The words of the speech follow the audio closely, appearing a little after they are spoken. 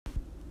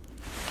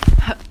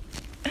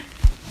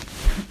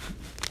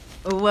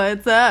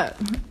What's up?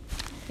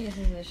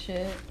 Pieces of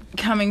shit.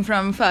 Coming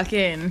from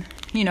fucking,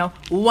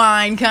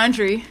 wine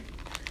country.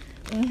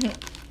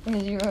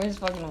 Because you're always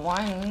fucking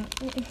whining.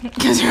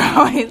 Because you're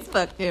always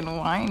fucking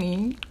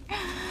whiny.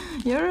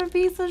 You're a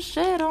piece of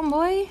shit,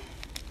 homeboy.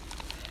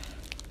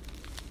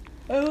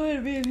 I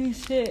wouldn't be a piece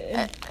of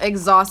shit.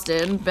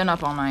 Exhausted. Been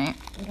up all night.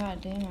 God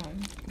damn.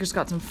 Just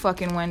got some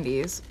fucking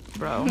Wendy's,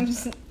 bro.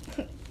 Just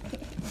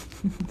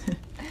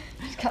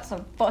got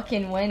some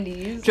fucking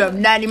Wendy's. Drove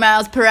 90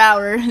 miles per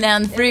hour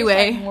down the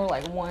freeway. It was like more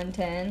like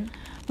 110.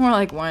 More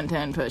like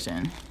 110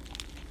 pushing.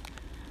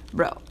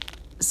 Bro,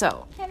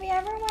 so. Have you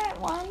ever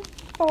went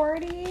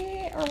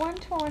 140 or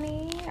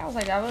 120? I was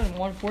like, I was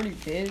 140,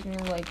 bitch. And you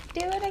were like,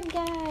 do it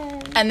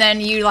again. And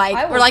then you were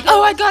like,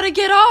 oh, I gotta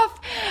get off.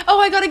 Oh,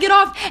 I gotta get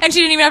off. And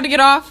she didn't even have to get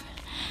off.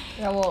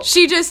 Yeah, well,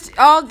 she just,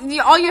 all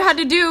you had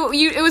to do,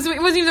 it wasn't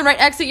even the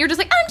right exit. You're just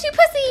like, I'm too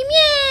pussy. Meow.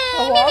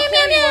 I'll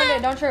tell you one day.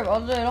 Don't trip.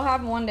 It'll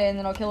happen one day and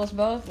then it'll kill us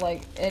both.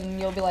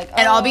 And you'll be like, oh.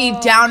 And I'll be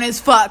down as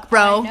fuck,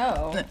 bro. I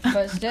know.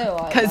 But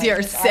still. Because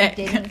you're sick. I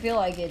didn't feel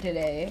like it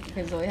today.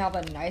 Because we have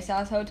a nice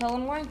ass hotel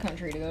in wine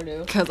country to go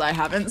to. Because I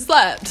haven't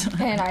slept.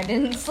 And I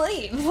didn't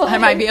sleep. I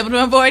might be able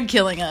to avoid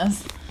killing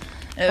us.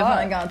 If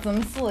I got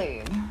some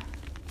sleep.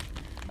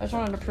 I just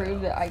wanted to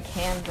prove that I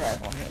can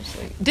drive on no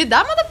sleep. Did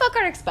that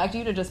motherfucker expect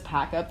you to just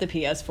pack up the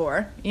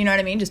PS4? You know what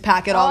I mean? Just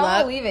pack it all up?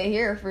 I'll leave it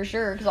here for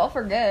sure, because I'll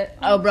forget.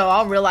 Oh, bro,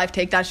 I'll real life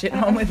take that shit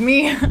home with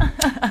me.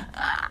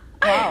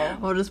 Wow.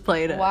 We'll just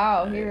play it.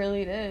 Wow, he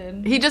really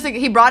did.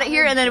 He brought it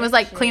here, and then it was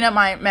like, clean up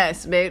my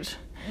mess, bitch.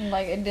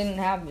 Like, it didn't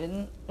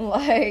happen.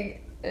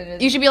 Like,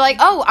 you should be like,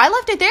 oh, I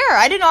left it there.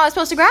 I didn't know I was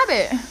supposed to grab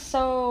it.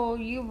 So,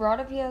 you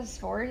brought a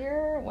PS4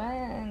 here?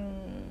 When?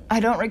 I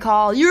don't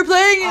recall. You were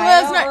playing it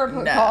last night. I don't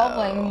recall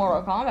playing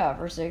Mortal Kombat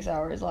for 6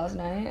 hours last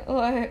night.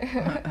 Like,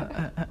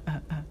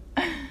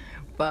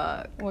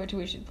 fuck. Which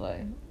we should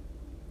play.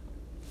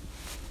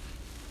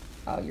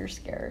 Oh, you're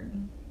scared.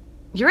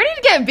 You ready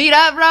to get beat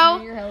up,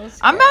 bro? You're hella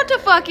scared. I'm about to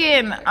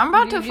fucking.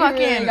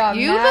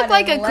 You look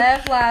like a.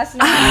 Left last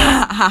night.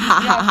 You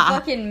got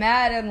fucking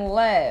mad and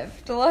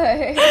left.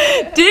 Like.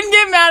 Didn't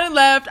get mad and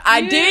left.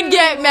 I did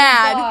get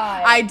mad.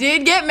 God. I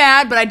did get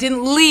mad, but I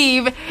didn't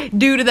leave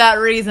due to that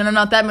reason. I'm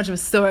not that much of a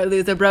sore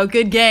loser, bro.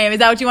 Good game. Is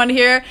that what you wanted to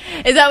hear?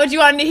 Is that what you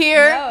wanted to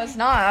hear? No, it's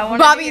not. I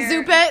wanted Bobby to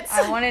hear, Zupets?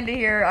 I wanted to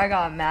hear I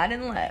got mad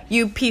and left.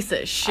 You piece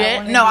of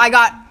shit. I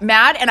got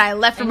mad and I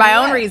left for my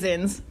own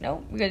reasons.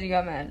 No, because you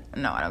got mad.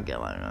 No, I don't get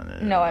mad.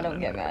 No, I don't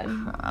get mad.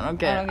 I don't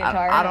get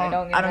tired.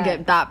 I don't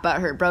get that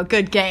butthurt, bro.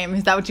 Good game.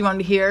 Is that what you wanted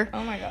to hear?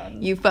 Oh my god.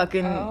 You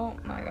fucking. Oh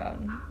my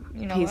god.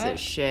 You know piece what? of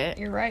shit.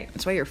 You're right.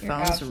 That's why your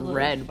phone's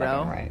red,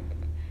 bro. Right.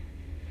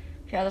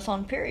 Yeah, that's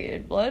on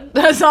period, blood.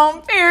 That's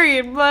on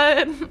period,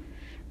 blood.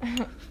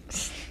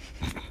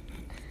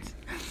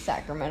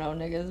 Sacramento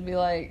niggas be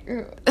like.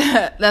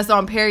 That's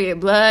on period,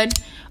 blood.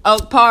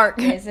 Oak Park,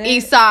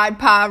 East Side,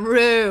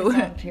 Peru.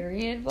 It's on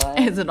period, blood.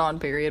 Is it on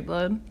period,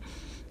 blood?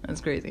 That's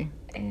crazy.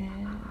 You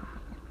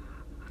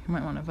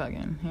might want to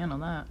fucking handle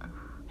that.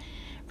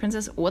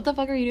 Princess, what the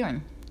fuck are you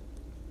doing?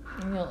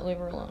 I'm gonna leave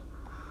her alone.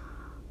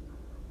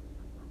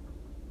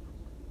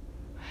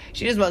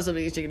 She just wants some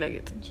of these chicken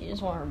nuggets. She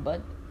just want her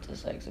butt to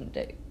suck some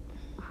dick.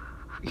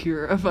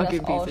 You're a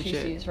fucking piece of shit. That's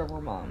all she sees from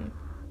her mom.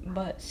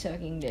 Butt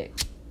sucking dick.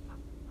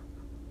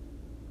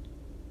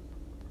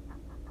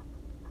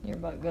 Your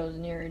butt goes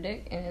near her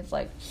dick and it's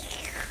like.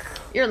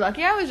 You're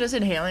lucky I was just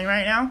inhaling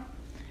right now.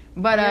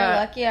 But you're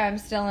lucky I'm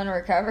still in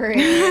recovery.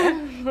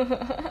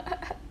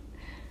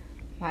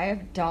 My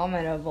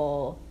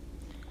abdominal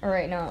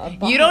right now.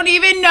 You don't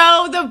even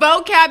know the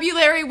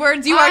vocabulary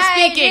words you are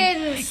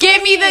speaking.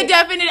 Give me the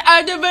definite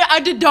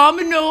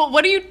abdominal.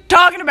 What are you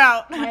talking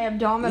about? My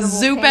abdominal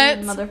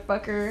Zupets,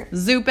 motherfucker.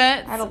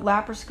 Zupets. I had a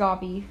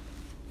laparoscopy.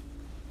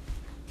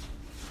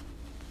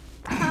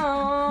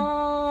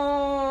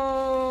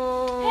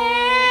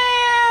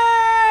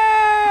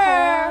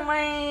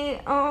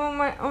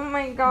 Oh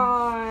my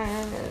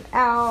god.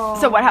 Ow.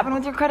 So what happened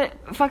with your credit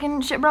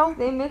fucking shit, bro?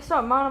 They mixed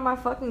up mine and my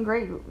fucking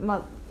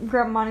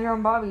Grandma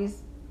and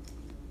Bobby's.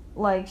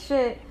 Like,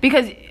 shit.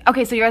 Because,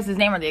 okay, so your guys'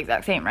 name are the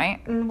exact same,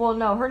 right? Well,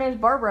 no, her name's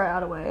Barbara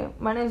Attaway.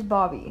 My name's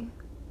Bobby.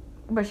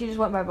 But she just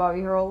went by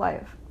Bobby her whole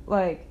life.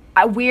 Like.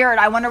 Weird.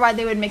 I wonder why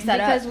they would mix that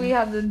up. Because we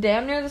have the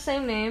damn near the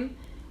same name.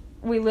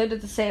 We lived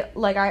at the same,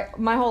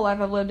 my whole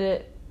life I've lived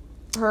at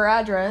her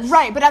address.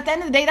 Right, but at the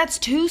end of the day, that's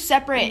two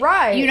separate,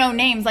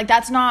 names. Like,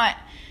 that's not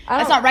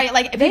right.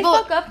 Like, they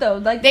fuck up, though.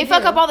 Like, they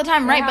fuck up all the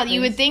time, right? But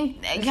you would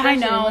think, I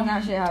know. When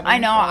that shit happens, I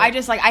know.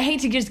 I hate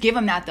to just give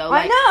them that, though.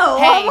 Like, I know.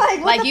 Hey,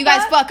 like you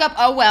guys fuck up,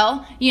 oh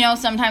well.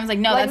 Sometimes,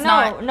 no, that's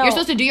not. No. You're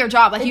supposed to do your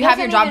job. Like, you have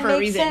your job for a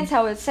reason. It doesn't make sense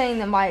how it's saying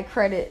that my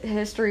credit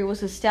history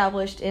was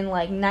established in,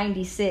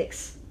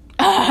 96.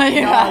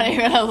 You're not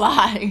even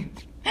alive.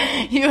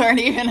 You weren't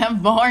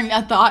even born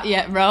a thought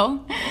yet, bro.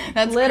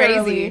 That's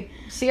literally, crazy.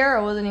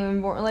 Sierra wasn't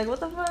even born. Like, what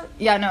the fuck?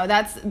 Yeah, no,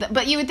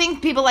 but you would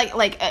think people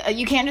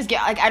you can't just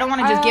get, like, I don't want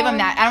to just give them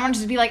that. I don't want to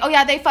just be like, oh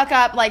yeah, they fuck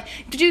up. Like,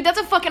 dude, that's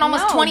a fucking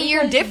almost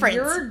 20-year difference.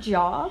 Your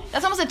job?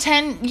 That's almost a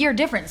 10-year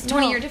difference,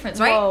 20-year difference,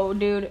 right? Whoa,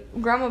 dude.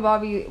 Grandma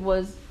Bobby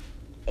was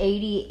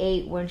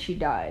 88 when she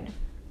died.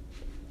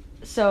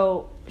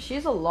 So,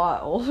 she's a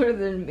lot older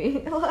than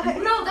me. No, that's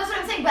what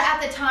I'm saying. But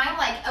at the time,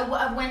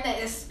 like, when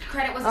this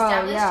credit was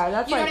established,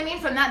 that's you know what I mean?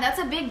 From that's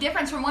a big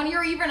difference from when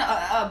you're even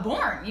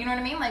born. You know what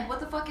I mean? Like, what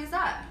the fuck is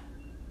that?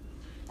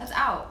 That's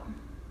out.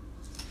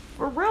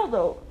 For real,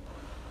 though.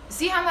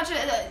 See how much...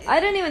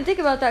 I didn't even think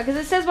about that, because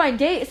it says my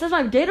date. It says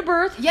my date of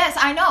birth. Yes,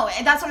 I know.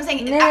 And that's what I'm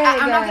saying.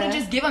 I'm not going to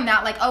just give them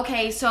that. Like,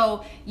 okay,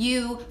 so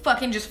you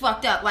fucking just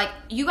fucked up. Like,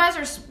 you guys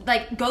are,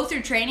 like, go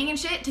through training and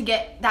shit to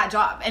get that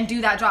job and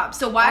do that job.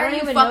 So why are you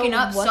fucking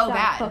up so bad? What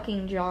that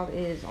fucking job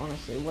is,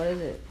 honestly. What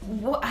is it?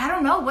 Well, I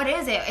don't know. What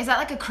is it? Is that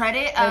like a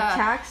credit?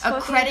 A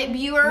credit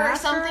viewer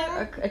master? Or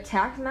something? A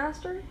tax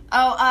master?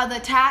 Oh, the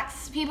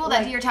tax people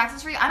that do your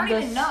taxes for you? I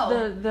don't even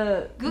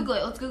know. Google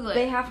it. Let's Google it.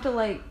 They have to,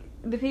 like...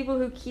 The people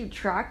who keep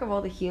track of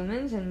all the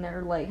humans and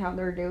their, like, how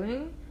they're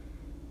doing,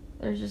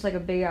 there's just, like, a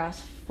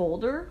big-ass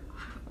folder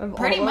of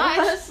pretty all much.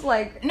 Of us.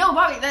 Like, no,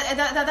 Bobby,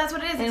 that's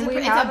what it is. It's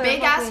a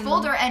big-ass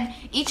folder, and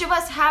each of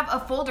us have a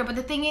folder. But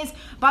the thing is,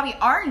 Bobby,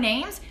 our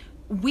names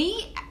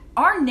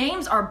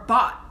are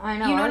bought. I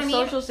know. You know our what I mean?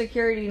 social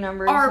security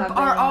numbers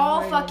are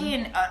all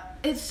fucking...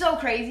 it's so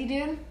crazy,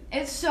 dude.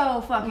 It's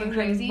so fucking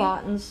crazy.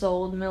 Bought and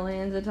sold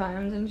millions of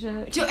times and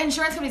shit. To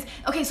insurance companies.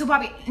 Okay, so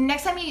Bobby,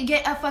 next time you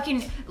get a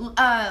fucking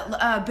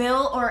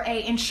bill or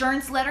a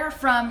insurance letter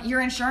from your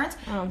insurance,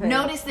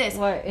 notice this.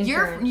 What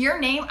insurance? Your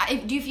name,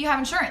 if you have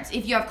insurance,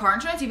 if you have car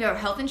insurance, if you have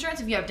health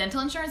insurance, if you have dental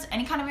insurance,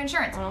 any kind of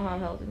insurance. I don't have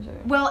health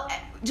insurance. Well,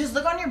 just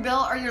look on your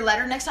bill or your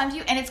letter next time to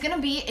you, and it's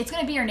gonna be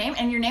your name,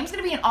 and your name's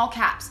gonna be in all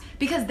caps,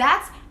 because they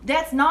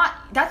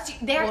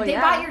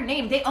buy your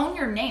name, they own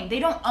your name, they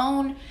don't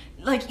own.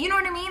 Like, you know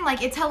what I mean?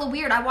 Like, it's hella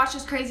weird. I watched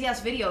this crazy-ass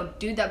video,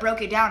 dude, that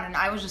broke it down, and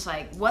I was just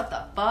like, what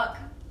the fuck?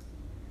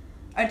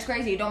 It's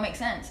crazy. It don't make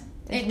sense.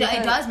 It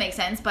does make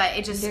sense, but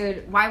it just...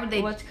 Dude, why would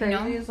they... What's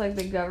crazy is, like,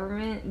 the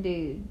government,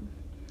 dude,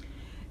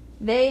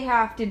 they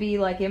have to be,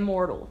 like,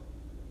 immortal.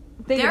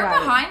 They're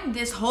behind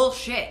this whole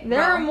shit,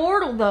 They're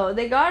immortal, though.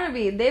 They gotta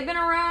be. They've been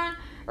around...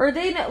 Or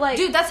they, like...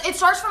 Dude, it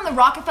starts from the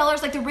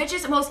Rockefellers, like, the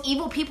richest, most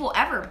evil people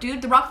ever,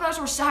 dude. The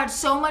Rockefellers had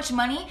so much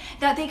money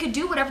that they could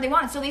do whatever they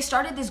wanted. So they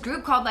started this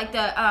group called, like,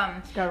 the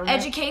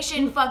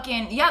education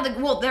fucking... Yeah,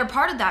 they're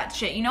part of that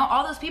shit, you know?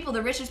 All those people,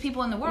 the richest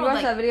people in the world. You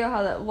watched that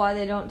video, why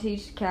they don't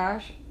teach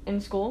cash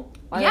in school?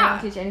 Why they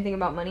don't teach anything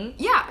about money?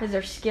 Yeah. Because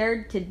they're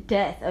scared to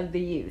death of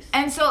the youth.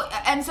 And so they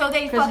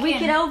fucking... Because we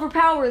can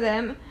overpower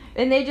them...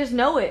 And they just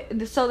know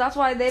it. So that's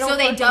why they don't... So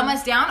they dumb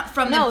us down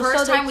from the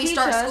first time we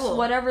start school.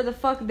 Whatever the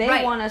fuck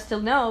they want us to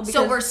know.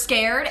 So we're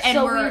scared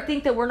and we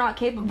think that we're not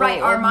capable.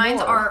 Right, our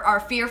minds are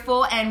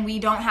fearful, and we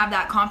don't have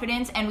that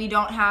confidence, and we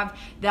don't have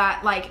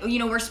that, like, you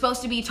know, we're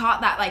supposed to be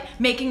taught that, like,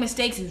 making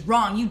mistakes is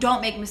wrong. You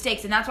don't make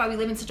mistakes, and that's why we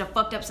live in such a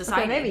fucked up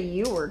society. Okay, maybe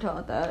you were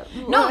taught that.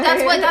 No,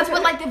 that's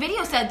what like the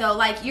video said though.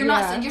 Like, you're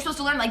supposed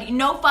to learn, like,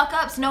 no fuck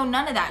ups, no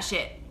none of that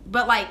shit.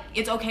 But, like,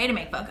 it's okay to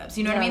make fuck-ups.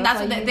 You know what I mean? That's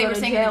what they were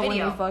saying in the video.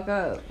 When you fuck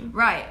up.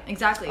 Right,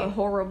 exactly. A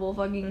horrible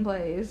fucking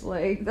place.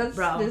 Like, that's...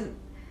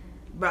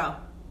 Bro.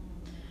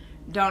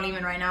 Don't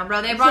even right now,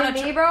 bro. They brought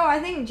me, bro, I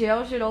think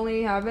jail should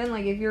only happen,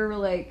 like, if you're,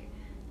 like...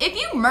 If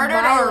you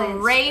murdered or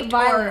raped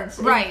violence,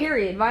 or... Right.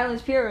 Period.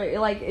 Violence, period.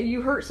 Like,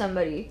 you hurt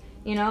somebody,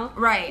 you know?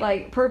 Right.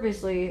 Like,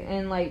 purposely,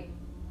 and, like...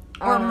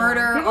 Or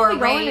murder people or be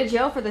going to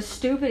jail for the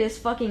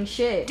stupidest fucking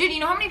shit. Dude,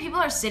 you know how many people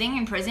are sitting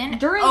in prison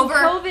during over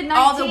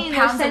COVID-19?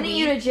 They're sending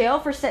you to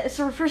jail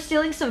for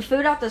stealing some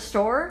food out the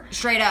store.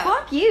 Straight up.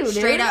 Fuck you, dude.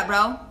 Straight up,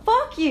 bro.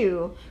 Fuck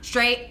you.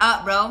 Straight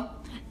up, bro.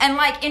 And,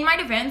 like, in my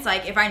defense,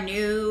 like, if I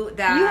knew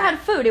that... You had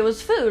food. It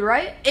was food,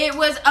 right? It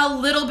was a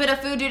little bit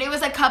of food, dude. It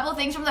was a couple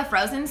things from the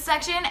frozen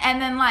section,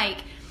 and then, like...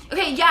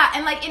 Okay, yeah,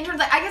 and, like, in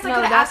terms of... I guess I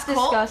could have asked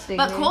Colt, but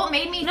dude. Colt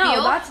made me feel...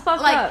 No, that's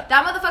fucked up.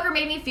 That motherfucker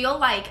made me feel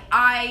like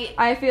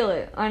I feel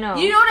it. I know.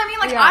 You know what I mean?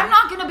 Like, I'm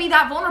not gonna be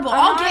that vulnerable.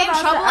 I'll get in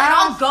trouble and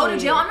I'll go to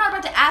jail. I'm not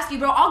about to ask you,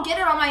 bro. I'll get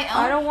it on my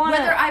own. I don't want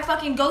whether I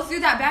fucking go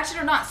through that bad shit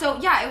or not. So,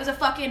 yeah, it was a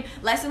fucking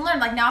lesson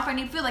learned. Like, now if I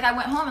need food, like, I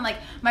went home and, like,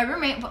 my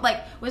roommate,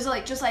 like, was,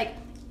 like, just, like...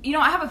 You know,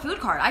 I have a food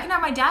card. I can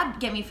have my dad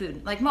get me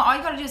food. Like, no, all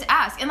you gotta do is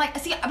ask. And, like,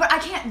 see, but I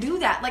can't do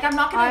that. Like, I'm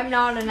not gonna... I'm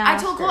not an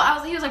asker. I told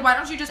Cole, he was like, why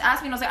don't you just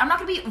ask me? And I was like, I'm not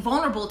gonna be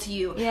vulnerable to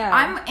you. Yeah.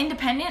 I'm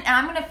independent, and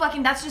I'm gonna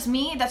fucking... That's just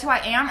me. That's who I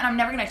am, and I'm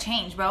never gonna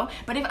change, bro.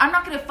 But if I'm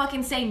not gonna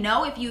fucking say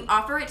no if you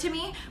offer it to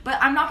me, but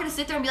I'm not gonna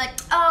sit there and be like,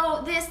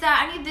 oh, this,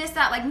 that, I need this,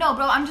 that. Like, no,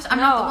 bro, I'm not the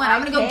one.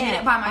 I'm gonna go get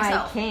it by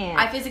myself. I can't.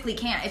 I physically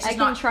can't. It's just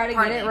not I can try to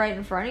get it right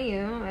in front of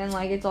you, and,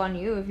 like, it's on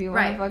you if you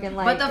want to fucking,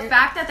 like... But the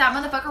fact that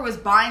motherfucker was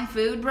buying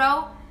food,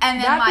 bro... And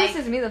then, that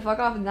pisses me the fuck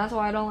off, and that's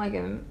why I don't like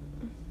him.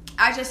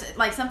 I just,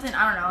 like, something,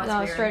 I don't know,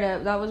 it's weird. Straight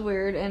up, that was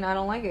weird, and I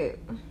don't like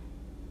it.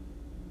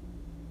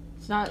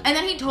 It's not... And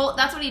then he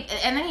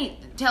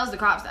tells the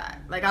cops that.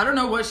 Like, I don't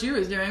know what she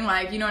was doing,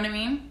 like, you know what I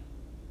mean?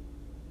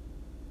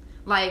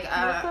 Like,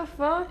 what the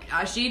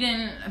fuck? She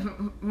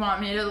didn't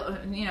want me to,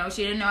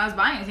 she didn't know I was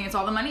buying anything. It's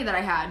all the money that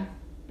I had.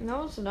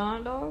 No, it's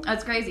not, dog.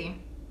 That's crazy.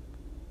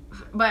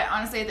 But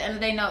honestly, at the end of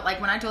the day, no, like,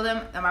 when I told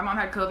them that my mom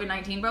had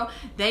COVID-19, bro,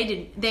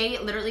 they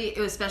literally, it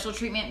was special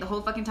treatment the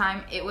whole fucking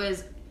time. It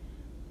was,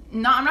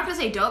 I'm not gonna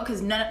say dope,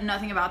 because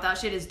nothing about that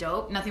shit is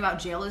dope. Nothing about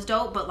jail is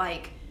dope, but,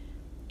 like,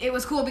 it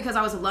was cool because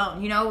I was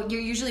alone,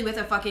 You're usually with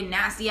a fucking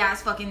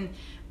nasty-ass fucking,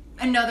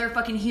 another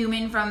fucking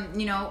human from,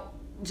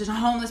 just a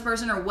homeless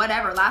person or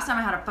whatever. Last time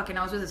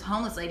I was with this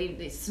homeless lady.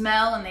 They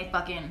smell and they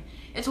fucking,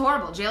 it's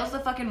horrible. Jail's the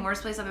fucking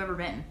worst place I've ever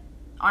been.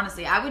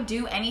 Honestly, I would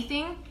do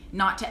anything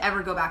not to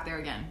ever go back there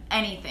again.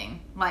 Anything.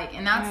 Like,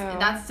 and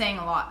that's saying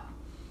a lot.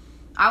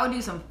 I would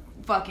do some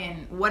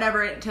fucking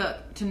whatever it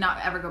took to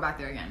not ever go back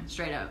there again.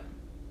 Straight up.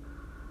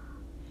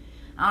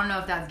 I don't know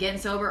if that's getting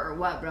sober or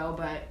what, bro,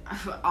 but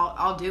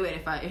I'll do it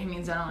if it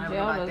means I don't ever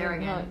go back there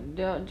again.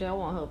 Jail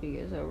won't help you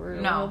get sober.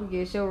 It'll No. help you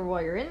get sober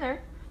while you're in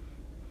there.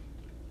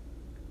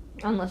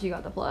 Unless you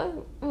got the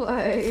plug.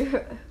 Like,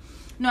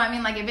 no, I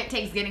mean, like, if it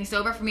takes getting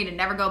sober for me to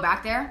never go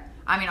back there,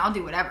 I mean, I'll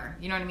do whatever.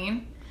 You know what I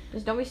mean?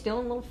 just don't be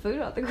stealing little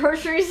food out the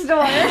grocery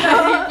store.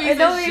 And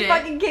don't be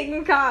fucking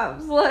kicking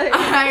cops. Like,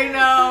 I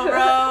know,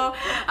 bro.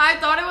 I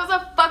thought it was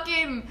a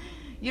fucking...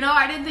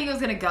 I didn't think it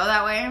was going to go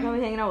that way. Don't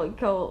be hanging out with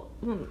Colt,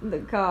 the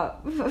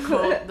cop.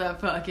 Colt the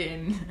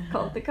fucking...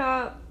 Colt the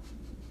cop.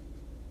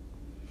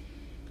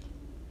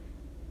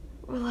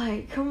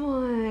 Like, come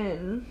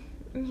on.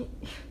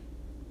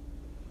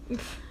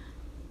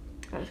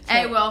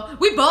 Hey, well,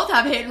 we both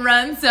have hit and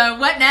runs, so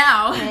what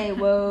now? Hey,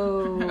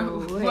 whoa.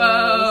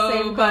 Whoa,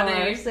 same buddy.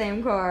 car,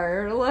 same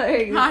car.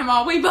 Like, Hi,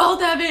 Mom. We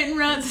both have hit and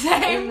runs,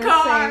 same in the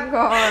car. same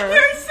car.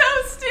 You're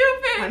so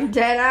stupid. I'm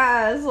dead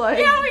ass. Like,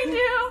 Yeah, we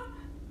do.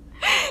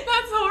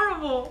 That's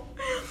horrible.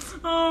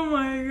 Oh,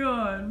 my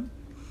God.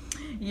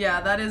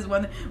 Yeah, that is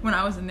when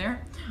I was in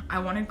there, I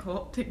wanted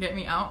Colt to get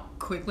me out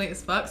quickly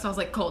as fuck, so I was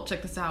like, Colt,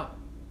 check this out.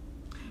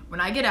 When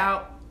I get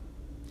out,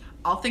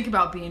 I'll think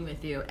about being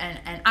with you,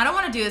 and I don't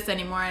want to do this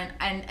anymore,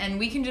 and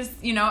we can just,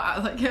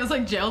 it was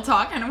like jail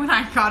talk, and when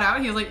I got out,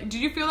 he was like, did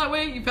you feel that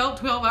way? You felt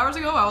 12 hours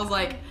ago? I was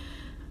like,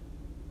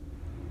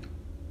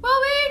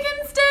 well, we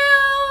can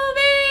still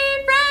be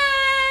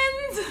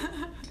friends.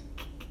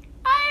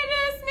 I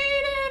just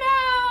needed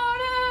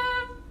out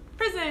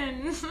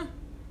of prison.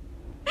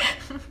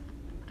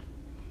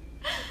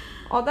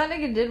 all that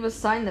nigga did was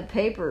sign the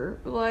paper.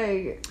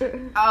 Like,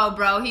 Oh,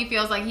 bro, he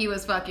feels like he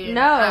was fucking...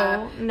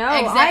 no.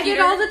 I did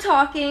all the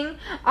talking.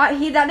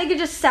 That nigga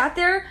just sat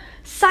there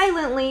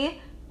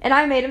silently, and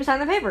I made him sign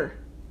the paper.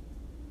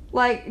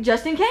 Like,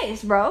 just in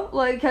case, bro.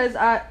 Like, because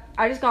I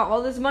just got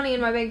all this money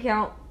in my bank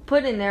account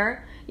put in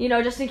there,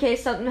 just in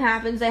case something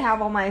happens, they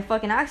have all my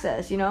fucking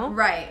access,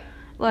 Right.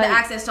 Like, the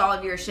access to all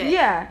of your shit.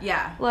 Yeah.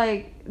 Yeah.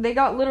 Like, they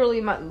got literally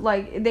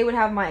they would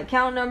have my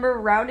account number,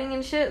 routing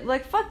and shit.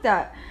 Like, fuck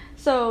that.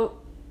 So,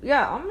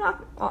 yeah, I'm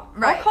not...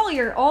 Right. I'll call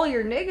all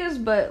your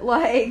niggas, but,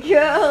 like, they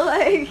can,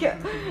 like...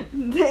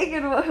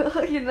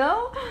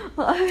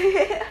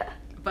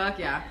 Fuck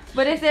yeah.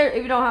 But if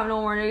you don't have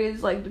no more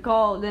niggas, like, to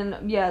call,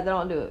 then, yeah, they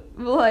don't do it.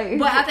 Like...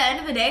 But at the end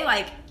of the day,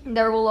 like...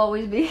 There will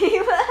always be,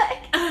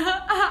 like...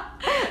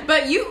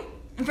 But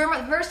for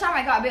the first time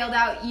I got bailed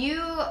out,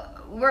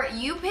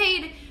 you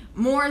paid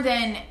more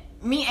than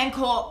me and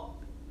Colt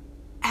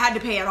had to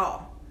pay at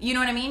all. You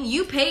know what I mean?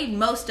 You paid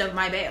most of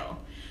my bail.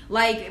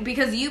 Like,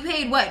 because you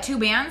paid, 2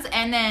 bands,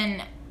 and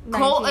then 19.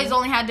 Colt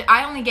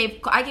I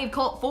gave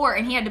Colt 4,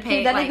 and he had to pay,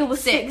 Dude, that nigga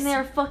was 6. sitting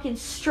there fucking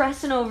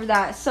stressing over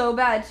that so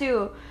bad,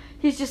 too.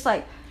 He's just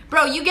like...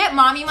 Bro, you get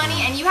mommy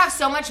money, and you have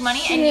so much money,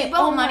 Shit, and you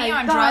blow money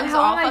on drugs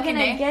all fucking day.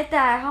 How am I gonna get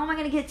that? How am I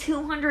gonna get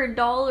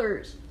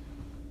 $200?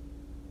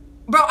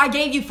 Bro, I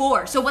gave you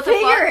 4, so what the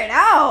fuck? Figure it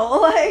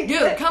out, like...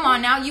 Dude, come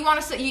on now. You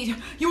want to you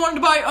wanted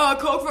to buy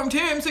coke from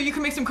Tim so you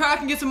can make some crack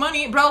and get some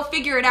money, bro.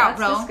 Figure it out,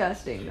 bro. That's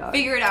disgusting, dog.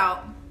 Figure it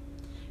out.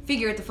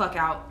 Figure it the fuck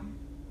out,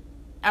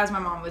 as my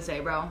mom would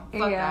say, bro.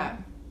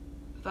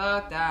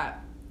 Fuck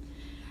that.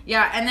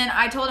 Yeah, and then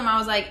I told him, I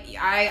was like,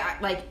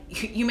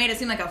 you made it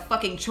seem like a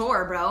fucking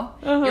chore, bro.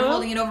 Uh-huh. You're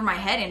holding it over my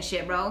head and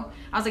shit, bro.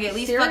 I was like, at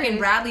least Serious. fucking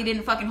Bradley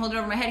didn't fucking hold it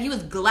over my head. He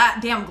was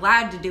damn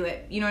glad to do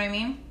it. You know what I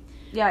mean?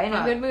 Yeah, in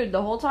Fuck. a good mood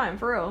the whole time,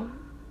 for real.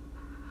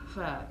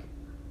 Fuck.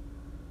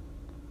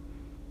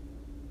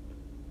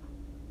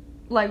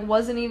 Like,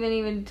 wasn't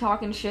even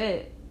talking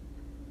shit.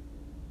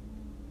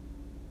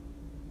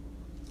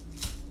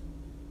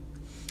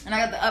 And I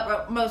got the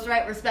utmost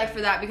right respect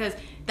for that, because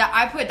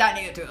I put that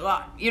nigga through a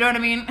lot. You know what I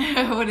mean?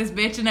 With his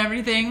bitch and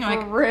everything.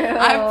 Like, For real.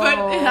 I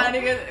put that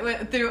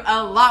nigga through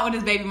a lot with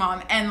his baby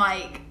mom. And,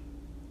 like,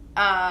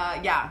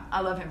 yeah,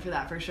 I love him for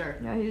that, for sure.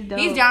 Yeah, he's dope.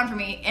 He's down for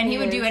me, and he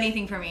would is. do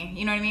anything for me.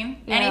 You know what I mean?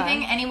 Yeah.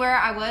 Anything, anywhere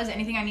I was,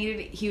 anything I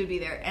needed, he would be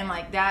there. And,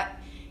 like,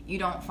 that, you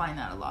don't find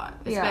that a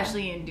lot.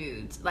 Especially in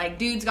dudes. Like,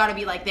 dudes gotta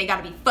be, like, they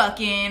gotta be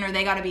fucking, or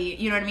they gotta be,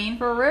 you know what I mean?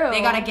 For real.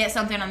 They gotta get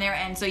something on their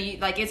end. So,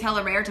 it's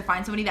hella rare to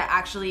find somebody that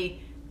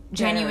actually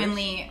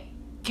genuinely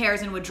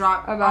cares and would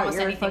drop about almost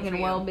your anything fucking for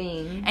you.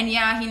 well-being. And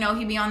yeah,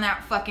 he'd be on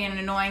that fucking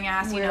annoying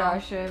ass, weird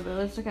ass shit, but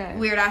that's okay.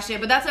 Weird ass shit,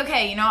 but that's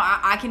okay. You know,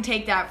 I can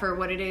take that for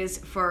what it is,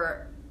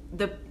 for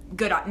the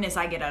goodness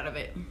I get out of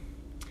it.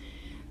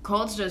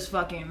 Colt's just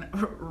fucking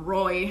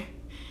Roy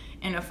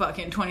in a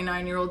fucking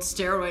 29-year-old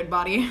steroid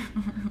body.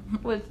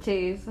 With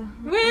teeth.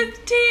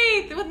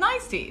 With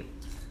nice teeth.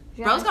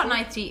 Bro's got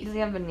nice teeth. Does he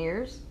have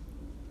veneers?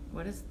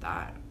 What is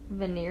that?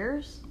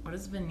 Veneers? What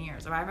is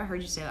veneers? Or have I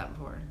heard you say that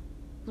before?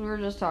 We were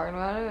just talking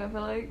about it, I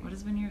feel like. What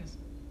is veneers?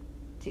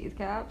 Teeth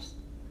caps.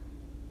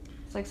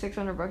 It's like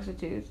 $600 a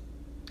tooth.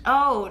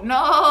 Oh,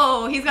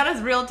 no. He's got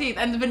his real teeth.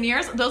 And the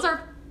veneers, those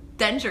are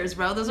dentures,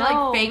 bro. Those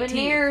are like fake teeth.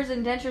 Veneers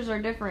and dentures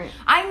are different.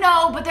 I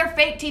know, but they're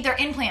fake teeth. They're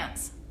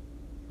implants.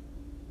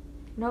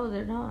 No,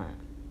 they're not.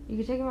 You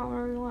can take them out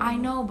whenever you want. I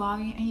know,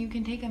 Bobby, and you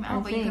can take them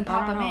out, but you can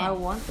pop them in. I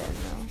want them,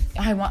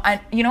 though.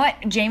 You know what,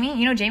 Jamie?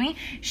 You know Jamie?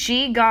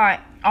 She got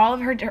all of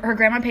her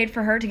grandma paid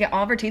for her to get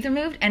all of her teeth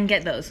removed and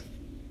get those.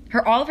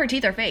 All of her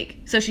teeth are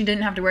fake, so she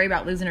didn't have to worry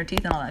about losing her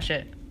teeth and all that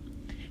shit.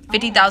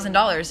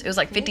 $50,000. It was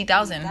like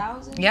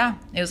 $50,000. Yeah,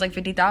 it was like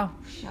 $50,000.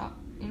 Shop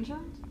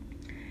insurance?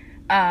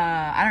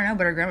 I don't know,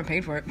 but her grandma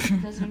paid for it.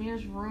 Does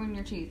veneers ruin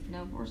your teeth?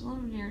 No,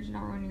 porcelain veneers do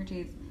not ruin your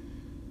teeth.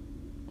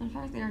 In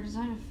fact, they are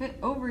designed to fit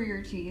over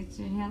your teeth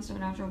to enhance their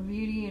natural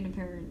beauty and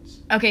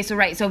appearance. Okay, so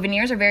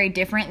veneers are very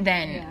different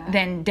than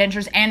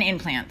dentures and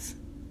implants.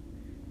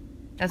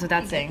 That's what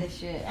that's saying. This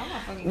shit. I'm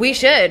not fucking we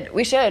should.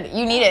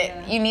 You need it.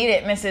 Yeah. You need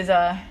it, Mrs.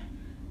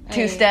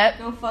 Two-Step.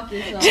 Go fuck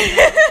yourself.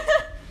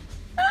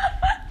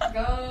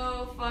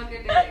 Go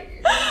fucking do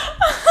it.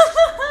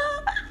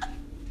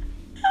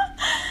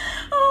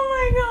 Oh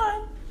my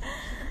god.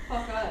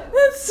 Fuck up.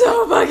 That's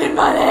so fucking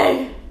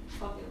funny.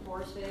 Fucking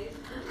horse face.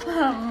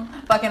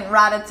 Fucking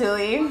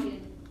Ratatouille.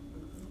 Fucking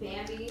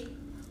Bambi.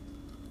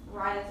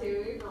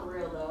 Ratatouille. For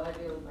real though, I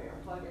do look like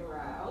a fucking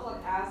rat. I was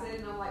on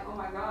acid and I'm like, oh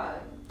my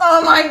god.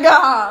 Oh my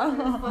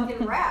god.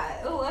 Fucking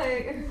rat.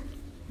 Like.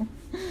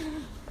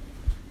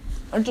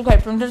 It's okay.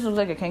 Princess looks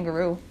like a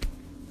kangaroo.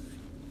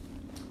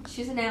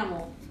 She's an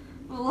animal.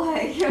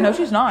 Like. No,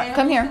 she's not.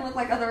 Come here. Can look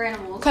like other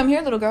animals. Come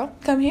here, little girl.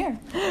 Come here.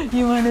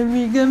 You wanna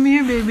be? Come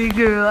here, baby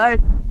girl.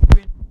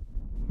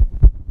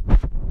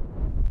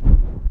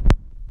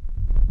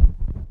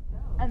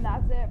 And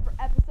that's it for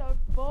episode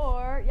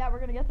 4. Yeah, we're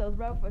gonna get those,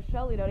 bro, for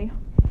Shelly, Dodie.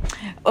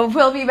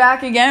 We'll be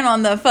back again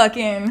on the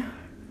fucking,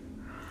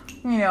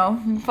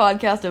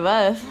 podcast of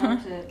us.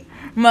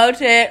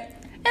 Moat it.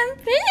 And